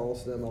actually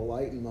calls them a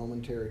light and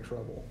momentary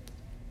trouble.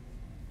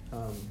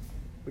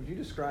 Would you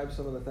describe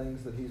some of the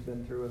things that he's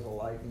been through as a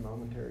light and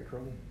momentary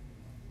trouble?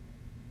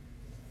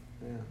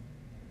 Yeah.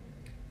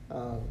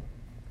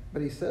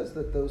 But he says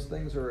that those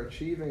things are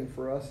achieving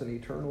for us an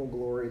eternal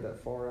glory that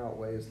far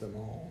outweighs them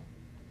all.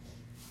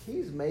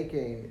 He's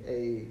making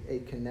a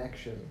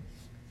connection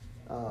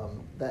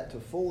that to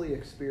fully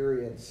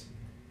experience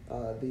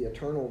the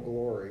eternal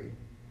glory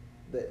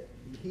that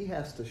he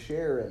has to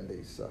share in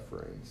these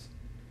sufferings.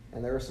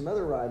 And there are some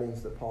other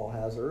writings that Paul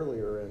has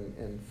earlier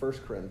in 1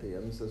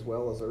 Corinthians as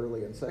well as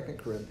early in 2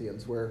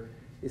 Corinthians where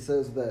he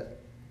says that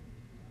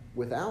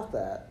without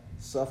that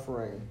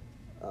suffering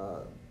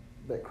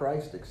that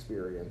Christ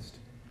experienced,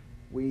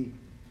 we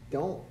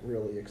don't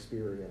really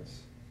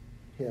experience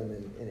him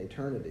in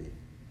eternity.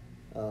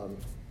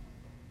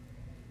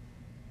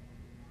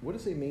 What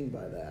does he mean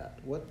by that?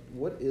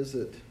 What is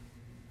it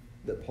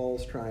that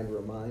Paul's trying to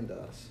remind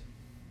us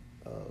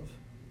of?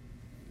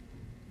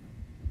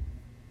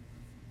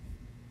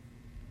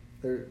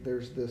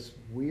 There's this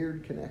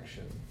weird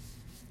connection,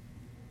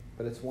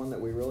 but it's one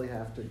that we really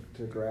have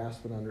to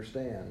grasp and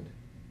understand,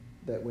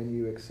 that when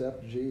you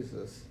accept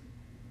Jesus,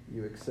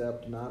 you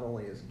accept not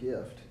only his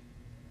gift,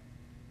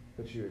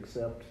 but you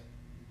accept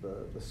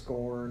the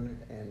scorn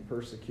and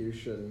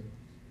persecution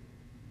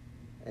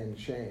and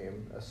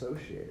shame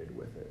associated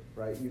with it,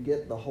 right? You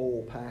get the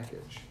whole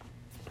package.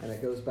 And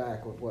it goes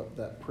back with what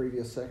that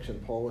previous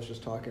section, Paul was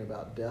just talking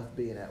about death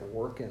being at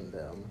work in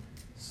them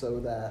so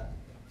that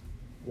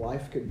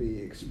life could be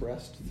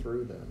expressed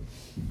through them.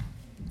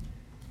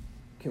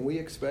 Can we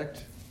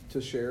expect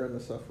to share in the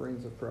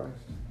sufferings of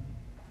Christ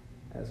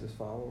as his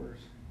followers?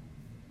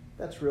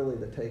 That's really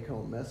the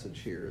take-home message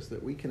here, is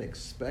that we can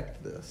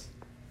expect this.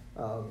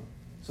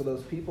 So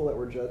those people that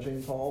were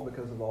judging Paul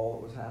because of all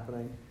that was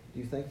happening, do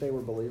you think they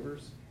were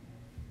believers?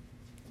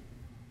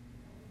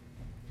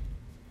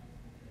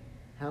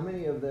 How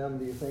many of them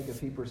do you think, if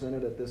he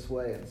presented it this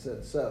way and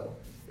said, so,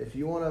 if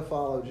you want to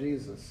follow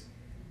Jesus,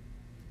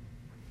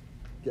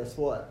 guess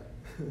what?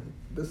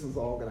 This is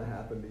all going to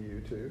happen to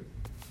you too.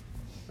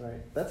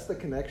 Right? That's the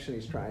connection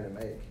he's trying to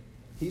make.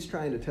 He's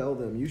trying to tell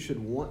them, you should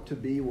want to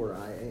be where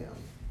I am.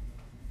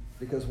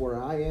 Because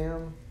where I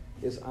am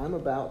is I'm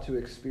about to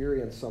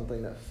experience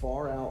something that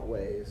far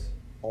outweighs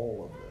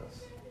all of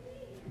this.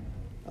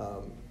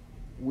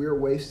 We're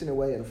wasting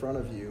away in front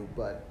of you,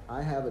 but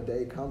I have a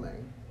day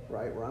coming,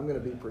 right, where I'm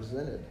going to be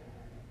presented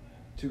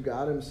to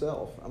God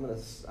himself. I'm going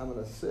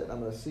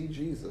to see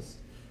Jesus.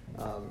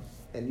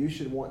 And you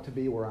should want to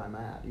be where I'm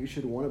at. You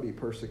should want to be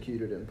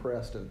persecuted and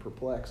pressed and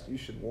perplexed. You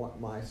should want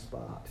my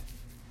spot.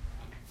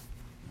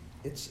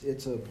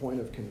 It's a point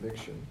of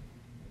conviction.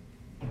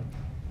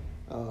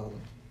 Can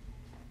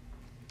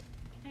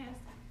I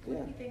ask, what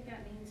do you think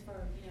that means for,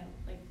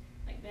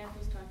 like Beth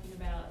was talking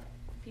about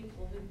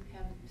people who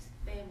have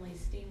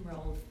families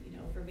steamrolled,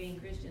 for being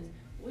Christians?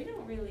 We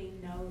don't really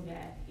know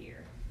that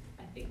here.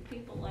 I think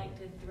people like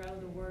to throw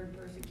the word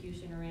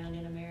persecution around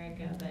in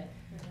America, but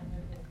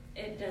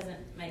it doesn't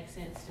make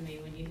sense to me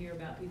when you hear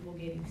about people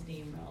getting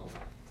steamrolled.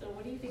 So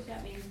what do you think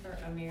that means for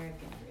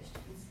American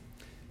Christians?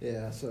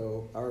 Yeah,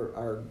 so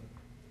our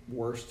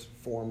worst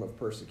form of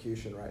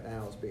persecution right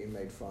now is being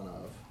made fun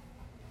of,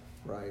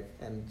 right?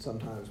 And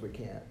sometimes we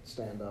can't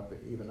stand up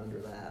even under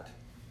that,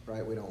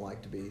 right? We don't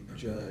like to be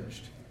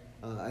judged.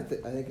 I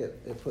think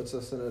it puts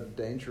us in a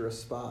dangerous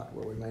spot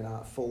where we may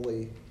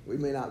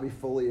not be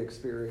fully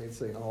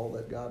experiencing all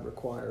that God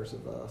requires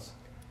of us.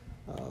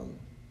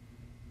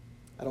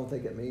 I don't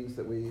think it means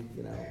that we,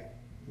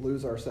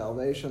 lose our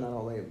salvation. I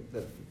don't think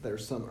that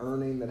there's some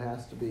earning that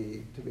has to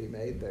be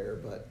made there.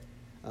 But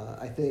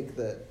I think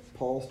that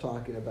Paul's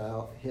talking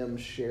about him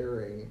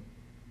sharing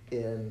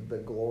in the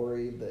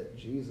glory that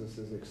Jesus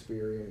is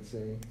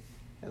experiencing.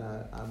 And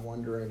I'm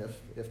wondering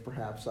if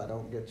perhaps I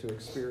don't get to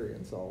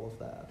experience all of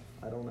that.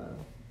 I don't know.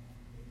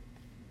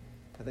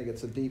 I think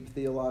it's a deep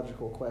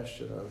theological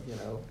question of,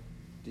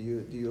 do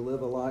you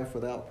live a life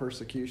without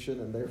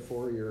persecution and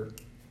therefore you're,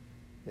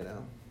 I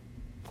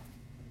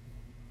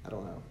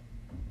don't know.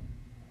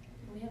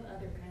 We have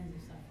other kinds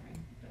of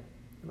suffering, but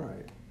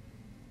Right.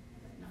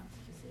 not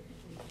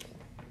specifically.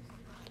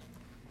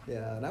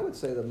 Yeah, and I would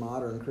say the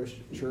modern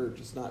Christian church,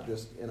 it's not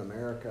just in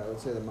America, I would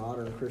say the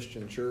modern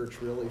Christian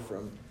church really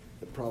from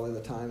probably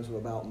the times of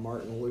about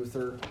Martin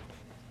Luther,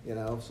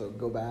 so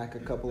go back a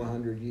couple of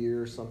hundred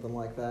years, something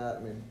like that. I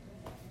mean,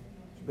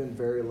 been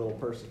very little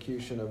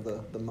persecution of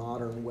the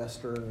modern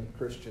Western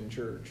Christian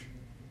church.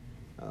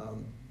 I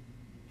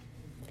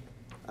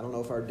don't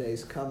know if our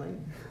day's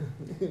coming,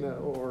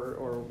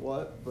 or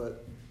what,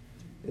 but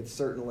it's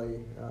certainly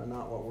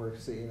not what we're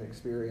seeing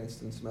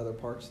experienced in some other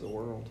parts of the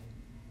world.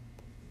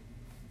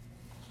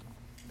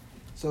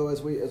 So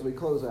as we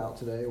close out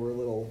today, we're a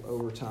little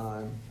over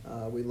time.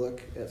 We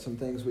look at some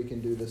things we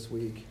can do this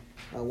week.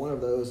 One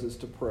of those is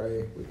to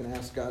pray. We can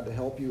ask God to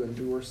help you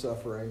endure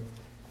suffering,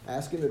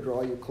 ask Him to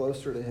draw you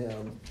closer to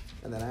Him,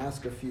 and then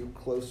ask a few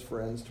close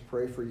friends to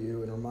pray for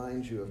you and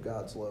remind you of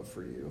God's love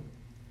for you.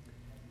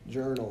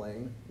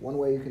 Journaling. One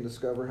way you can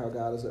discover how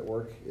God is at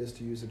work is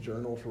to use a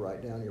journal to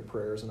write down your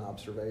prayers and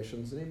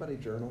observations. Anybody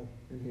journal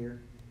in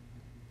here?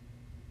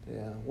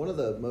 Yeah. One of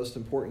the most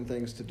important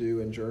things to do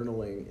in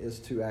journaling is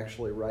to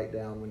actually write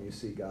down when you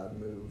see God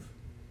move,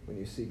 when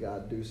you see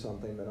God do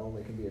something that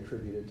only can be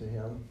attributed to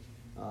Him.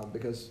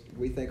 Because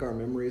we think our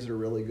memories are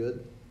really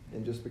good,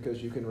 and just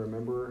because you can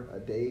remember a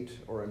date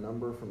or a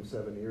number from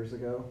 7 years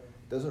ago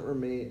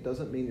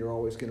doesn't mean you're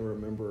always going to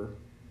remember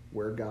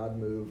where God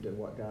moved and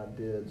what God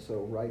did.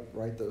 So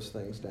write those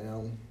things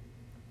down.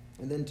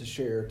 And then to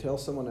share, tell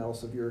someone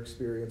else of your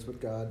experience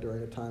with God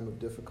during a time of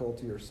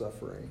difficulty or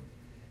suffering.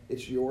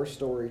 It's your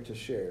story to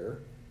share.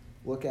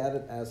 Look at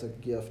it as a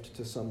gift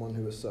to someone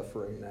who is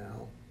suffering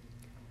now.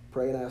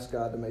 Pray and ask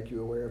God to make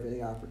you aware of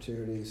any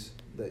opportunities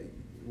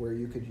where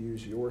you could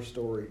use your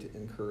story to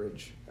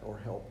encourage or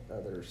help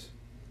others.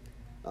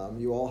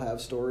 You all have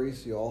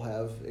stories. You all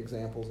have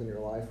examples in your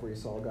life where you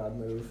saw God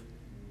move.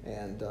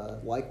 And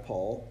like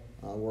Paul,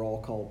 we're all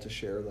called to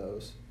share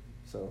those.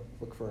 So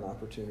look for an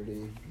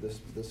opportunity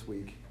this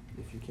week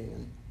if you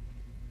can.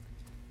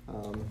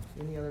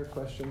 Any other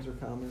questions or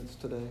comments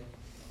today?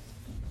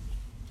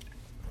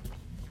 I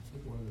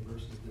think one of the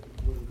verses that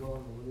would have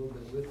gone a little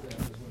bit with that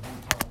is when he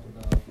talked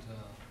about,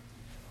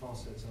 Paul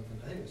said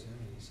something, I think it was him,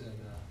 and he said,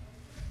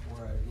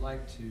 where I'd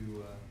like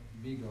to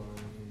be gone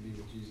and be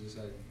with Jesus,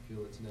 I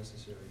feel it's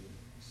necessary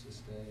to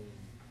sustain.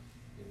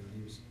 And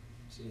he was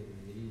seeing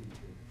the need to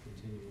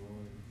continue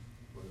on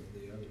for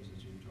the others that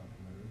you were talking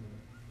about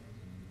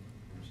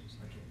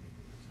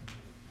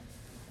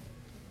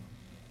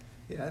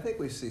earlier. Yeah, I think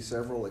we see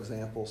several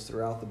examples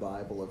throughout the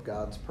Bible of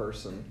God's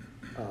person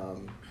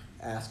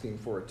asking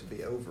for it to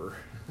be over,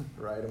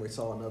 right? And we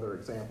saw another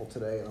example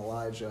today in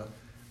Elijah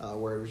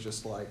where it was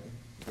just like,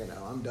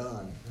 I'm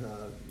done.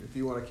 If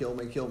you want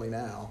to kill me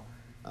now.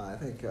 I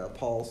think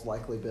Paul's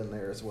likely been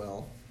there as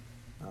well.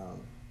 Well,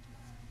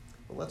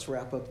 let's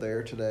wrap up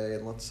there today,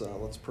 and let's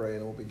pray,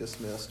 and we'll be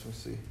dismissed. We'll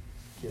see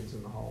kids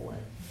in the hallway.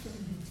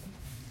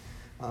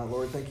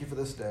 Lord, thank you for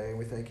this day, and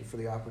we thank you for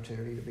the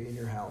opportunity to be in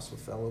your house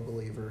with fellow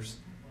believers.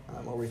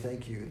 Lord, we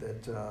thank you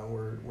that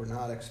we're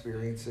not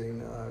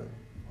experiencing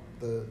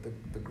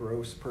the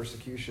gross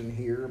persecution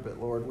here, but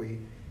Lord,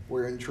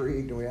 we're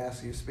intrigued, and we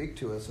ask you to speak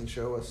to us and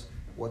show us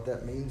what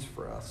that means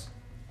for us,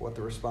 what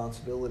the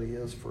responsibility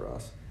is for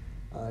us,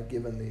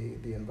 given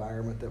the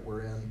environment that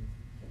we're in.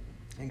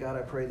 And God,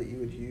 I pray that you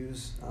would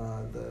use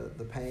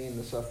the pain,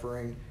 the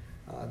suffering,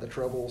 the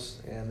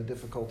troubles, and the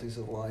difficulties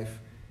of life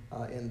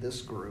in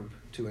this group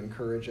to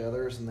encourage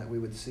others, and that we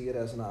would see it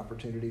as an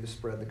opportunity to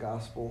spread the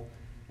gospel.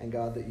 And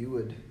God, that you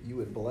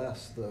would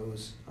bless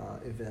those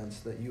events,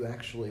 that you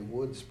actually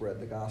would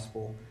spread the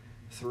gospel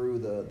through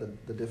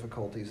the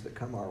difficulties that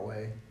come our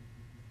way.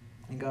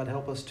 And God,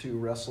 help us to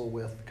wrestle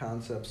with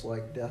concepts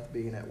like death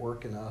being at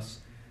work in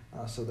us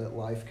so that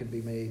life can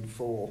be made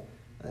full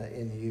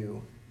in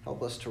you.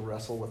 Help us to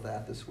wrestle with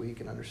that this week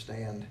and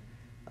understand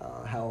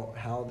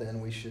how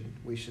then we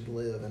should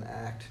live and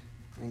act.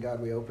 And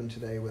God, we open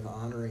today with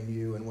honoring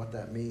you and what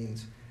that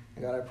means.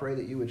 And God, I pray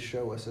that you would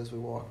show us as we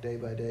walk day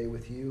by day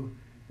with you,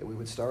 that we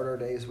would start our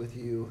days with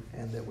you,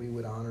 and that we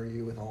would honor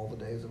you with all the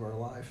days of our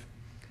life.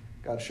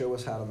 God, show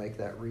us how to make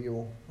that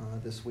real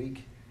this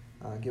week.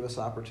 Give us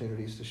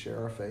opportunities to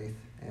share our faith,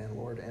 and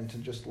Lord, and to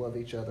just love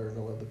each other and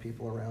to love the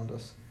people around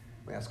us.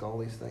 We ask all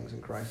these things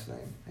in Christ's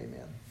name.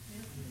 Amen.